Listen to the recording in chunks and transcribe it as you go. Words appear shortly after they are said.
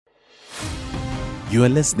You are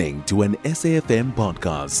listening to an SAFM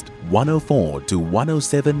podcast, 104 to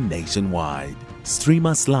 107 nationwide. Stream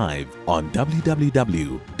us live on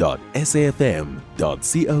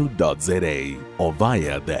www.safm.co.za or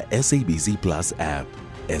via the SABC Plus app.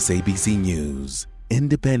 SABC News,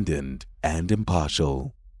 independent and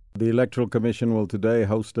impartial. The Electoral Commission will today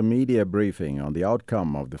host a media briefing on the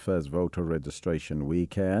outcome of the first voter registration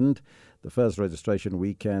weekend. The first registration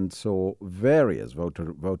weekend saw various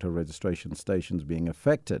voter registration stations being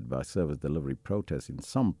affected by service delivery protests in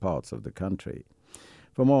some parts of the country.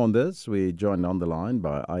 For more on this, we joined on the line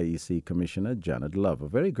by IEC Commissioner Janet Love. A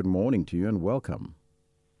very good morning to you and welcome.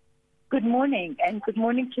 Good morning, and good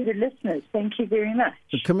morning to the listeners. Thank you very much.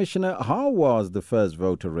 Commissioner, how was the first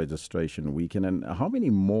voter registration weekend, and how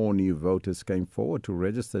many more new voters came forward to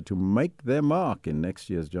register to make their mark in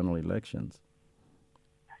next year's general elections?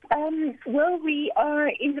 Well, we are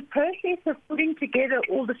in the process of putting together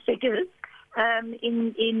all the figures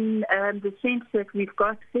in the sense that we've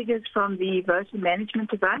got figures from the voter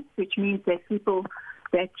management device, which means that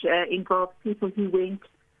involve people who went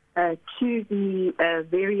to the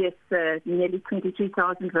various nearly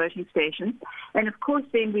 23,000 voting stations. And of course,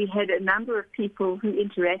 then we had a number of people who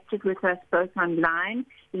interacted with us both online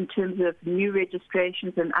in terms of new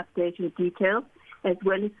registrations and updating details, as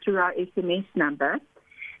well as through our SMS number.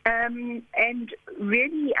 And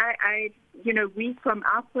really, we, from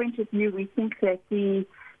our point of view, we think that the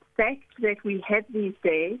fact that we have these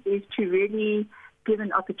days is to really give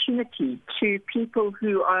an opportunity to people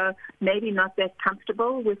who are maybe not that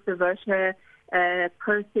comfortable with the voter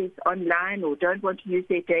process online or don't want to use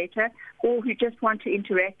their data, or who just want to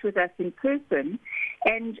interact with us in person.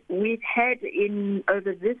 And we've had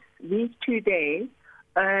over these 2 days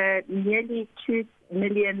nearly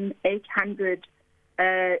 2,800,000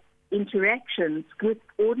 interactions with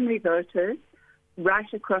ordinary voters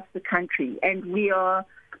right across the country. And we are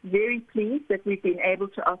very pleased that we've been able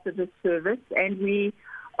to offer this service, and we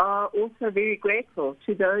are also very grateful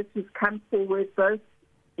to those who've come forward both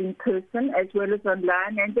in person as well as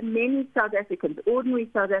online, and the many South Africans, ordinary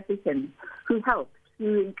South Africans, who helped,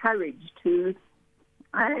 who encouraged, who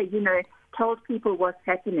told people what's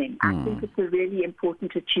happening. I think it's a really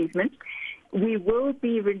important achievement. We will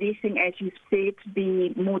be releasing, as you said, the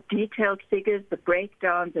more detailed figures, the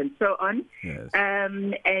breakdowns and so on. Yes.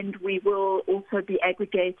 And we will also be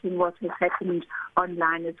aggregating what has happened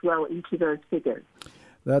online as well into those figures.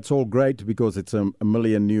 That's all great because it's a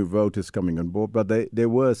million new voters coming on board, but there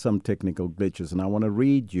were some technical glitches. And I want to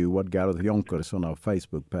read you what Gareth Jonkers on our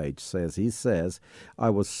Facebook page says. He says, I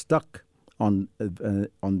was stuck on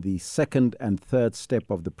the second and third step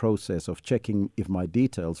of the process of checking if my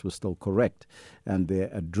details were still correct, and the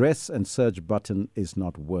address and search button is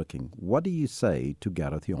not working. What do you say to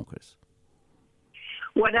Gareth Jonkers?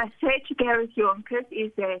 What I say to Gareth Jonkers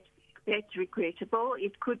is that that's regrettable.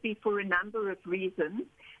 It could be for a number of reasons,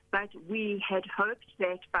 but we had hoped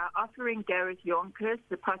that by offering Gareth Jonkers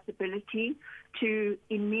the possibility to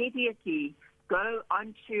immediately go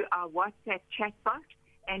onto our WhatsApp chatbot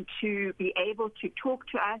and to be able to talk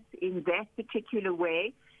to us in that particular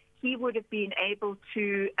way, he would have been able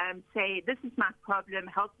to say, this is my problem,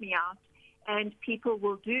 help me out, and people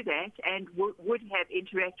will do that and would have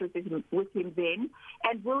interacted with him then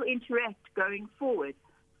and will interact going forward.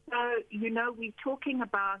 So, we're talking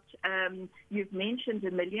about, you've mentioned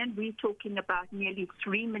 1 million, we're talking about nearly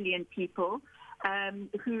 3 million people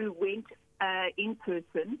who went in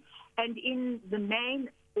person, and in the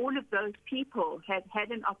main, all of those people have had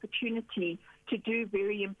an opportunity to do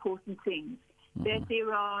very important things. That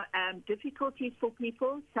there are difficulties for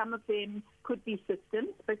people. Some of them could be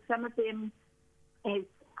systems, but some of them, as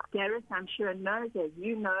Gareth, I'm sure, knows, as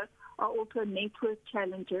you know, are also network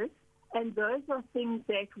challenges. And those are things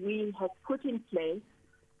that we have put in place,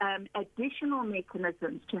 additional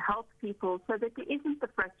mechanisms to help people so that there isn't the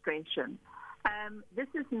frustration. This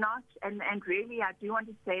is not, and really I do want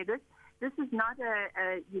to say this is not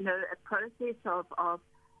a process of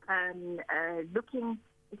looking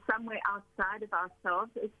somewhere outside of ourselves.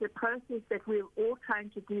 It's a process that we're all trying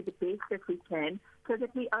to do the best that we can so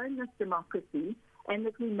that we own this democracy and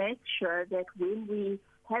that we make sure that when we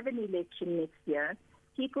have an election next year,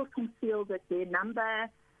 people can feel that their number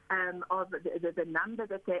of the number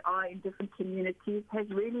that they are in different communities has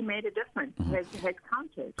really made a difference, has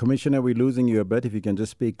counted. Commissioner, we're losing you a bit. If you can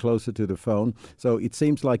just speak closer to the phone. So it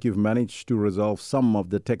seems like you've managed to resolve some of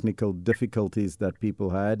the technical difficulties that people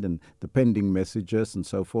had and the pending messages and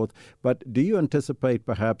so forth. But do you anticipate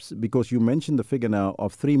perhaps, because you mentioned the figure now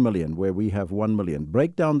of 3 million where we have 1 million,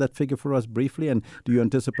 break down that figure for us briefly, and do you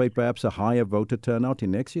anticipate perhaps a higher voter turnout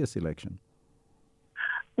in next year's election?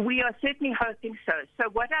 We are certainly hoping so. So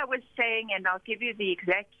what I was saying, and I'll give you the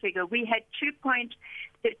exact figure, we had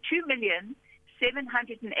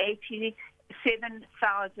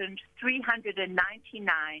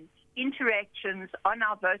 2,787,399 interactions on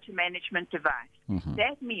our voter management device. Mm-hmm.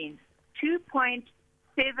 That means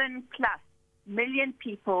 2.7 plus million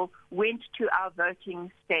people went to our voting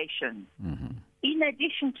stations. Mm-hmm. In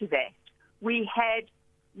addition to that, we had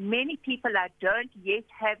many people, I don't yet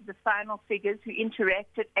have the final figures,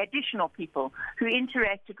 additional people who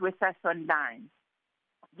interacted with us online.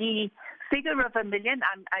 The figure of 1 million,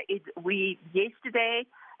 on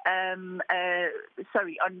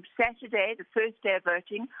Saturday, the first day of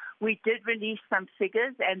voting, we did release some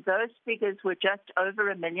figures, and those figures were just over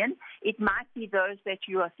 1 million. It might be those that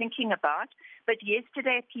you are thinking about, but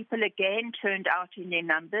yesterday people again turned out in their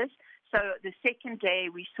numbers. So the second day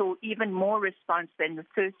we saw even more response than the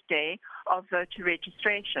first day of voter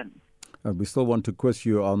registration. We still want to quiz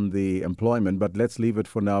you on the employment, but let's leave it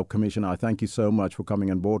for now. Commissioner, I thank you so much for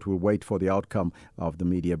coming on board. We'll wait for the outcome of the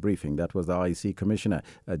media briefing. That was the IEC Commissioner,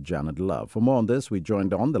 Janet Love. For more on this, we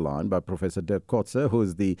joined on the line by Professor Dirk Kotze, who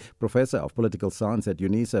is the Professor of Political Science at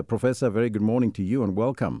Unisa. Professor, very good morning to you and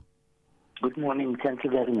welcome. Good morning. Thank you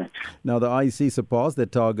very much. Now, the IEC surpassed their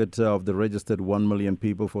target of the registered 1 million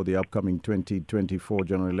people for the upcoming 2024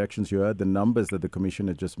 general elections. You heard the numbers that the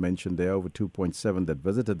Commissioner just mentioned there, over 2.7 that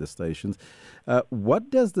visited the stations. What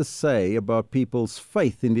does this say about people's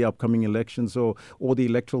faith in the upcoming elections or the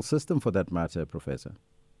electoral system for that matter, Professor?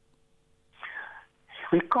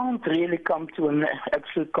 We can't really come to an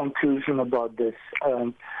absolute conclusion about this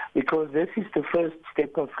because this is the first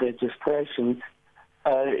step of registrations.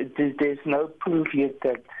 There's no proof yet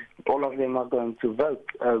that all of them are going to vote.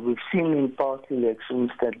 We've seen in past elections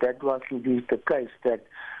that was indeed the case, that,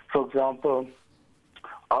 for example,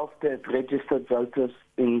 after registered voters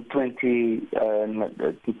in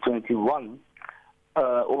 2021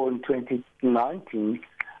 or in 2019,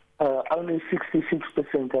 only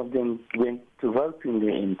 66% of them went to vote in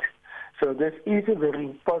the end. So this is a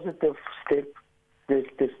very positive step.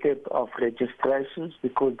 The step of registrations,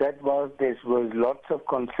 because there was lots of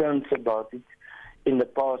concerns about it in the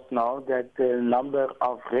past now, that the number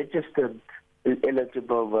of registered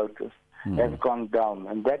eligible voters has gone down.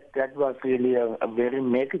 And that was really a very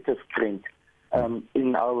negative trend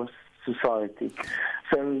in our society.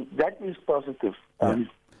 So that is positive.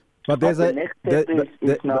 But the next step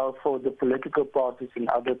is now for the political parties and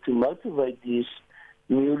others to motivate these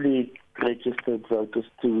newly registered voters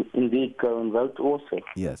to indeed go and vote also.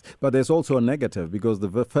 Yes, but there's also a negative because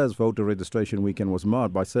the first voter registration weekend was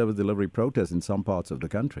marred by service delivery protests in some parts of the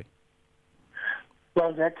country.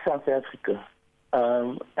 Well, that's South Africa.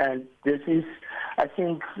 And this is, I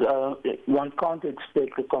think, one can't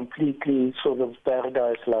expect a completely sort of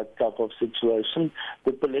paradise-like type of situation.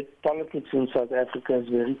 The politics in South Africa is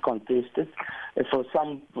very contested. And for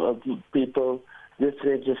some people, this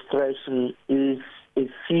registration is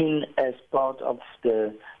seen as part of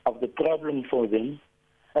the problem for them,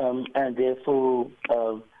 and therefore,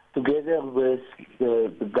 together with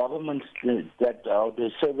the governments that are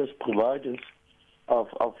the service providers of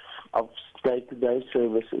day-to-day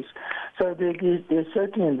services. So there's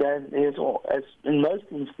certainly that, as in most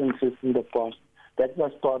instances in the past, that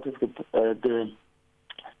was part of the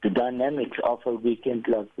dynamics of a weekend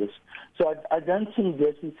like this. So I don't think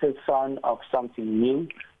this is a sign of something new,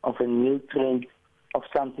 of a new trend, of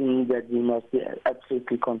something that we must be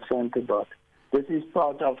absolutely concerned about. This is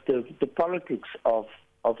part of the politics of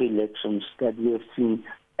elections that we have seen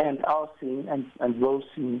and are seeing and will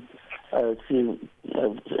see in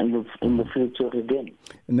the future again.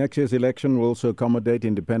 Next year's election will also accommodate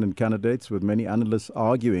independent candidates, with many analysts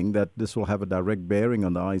arguing that this will have a direct bearing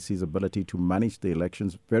on the IEC's ability to manage the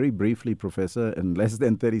elections. Very briefly, Professor, in less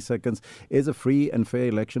than 30 seconds, is a free and fair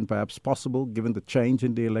election perhaps possible given the change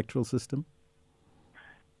in the electoral system?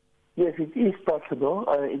 Yes, it is possible.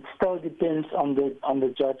 It still depends on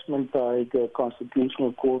the judgment by the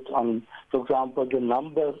Constitutional Court on, for example, the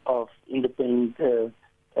number of independent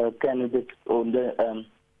candidates or the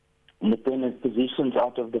independent positions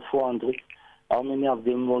out of the 400. How many of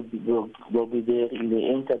them will be there in the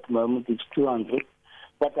end? At the moment, it's 200.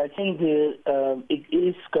 But I think it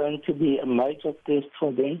is going to be a major test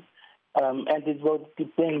for them, and it will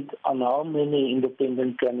depend on how many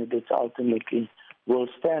independent candidates ultimately will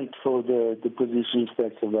stand for the positions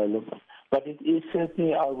that's available. But it is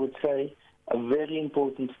certainly, I would say, a very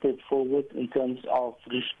important step forward in terms of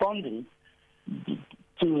responding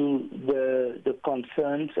to the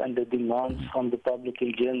concerns and the demands from the public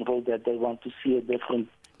in general that they want to see a different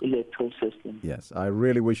electoral system. Yes, I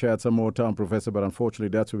really wish I had some more time, Professor, but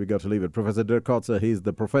unfortunately that's where we got to leave it. Professor Dirk Kotze, he's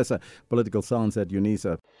the Professor Political Science at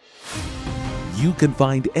Unisa. You can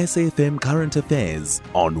find SAFM Current Affairs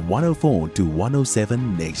on 104 to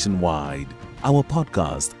 107 nationwide. Our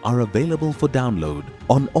podcasts are available for download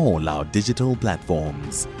on all our digital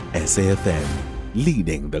platforms. SAFM,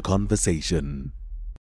 leading the conversation.